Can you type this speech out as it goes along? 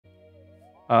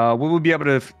We would be able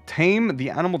to tame the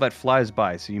animal that flies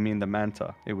by. So you mean the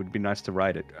manta? It would be nice to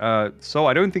ride it. So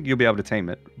I don't think you'll be able to tame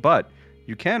it, but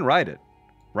you can ride it,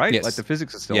 right? Like Yes. the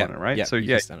physics is still Yeah. on it, right? Yeah. So You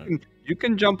yeah, can stand on it. you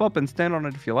can jump up and stand on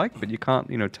it if you like, but you can't,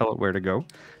 tell it where to go.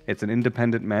 It's an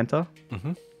independent manta.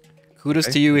 Kudos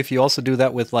Okay. to you if you also do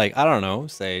that with like, I don't know,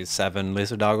 say 7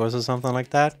 lizard doggos or something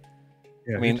like that.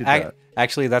 Yeah, I who mean, did that?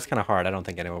 actually, that's kind of hard. I don't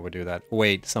think anyone would do that.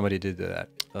 Wait, somebody did do that.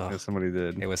 Yeah, Ugh, somebody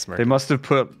did. it was They smirking. must have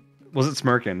put. Was it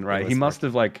Smirkin? Right. was He must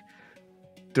have like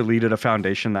deleted a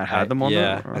foundation that had them on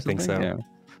yeah, there or I think something. so.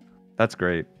 Yeah. That's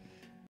great.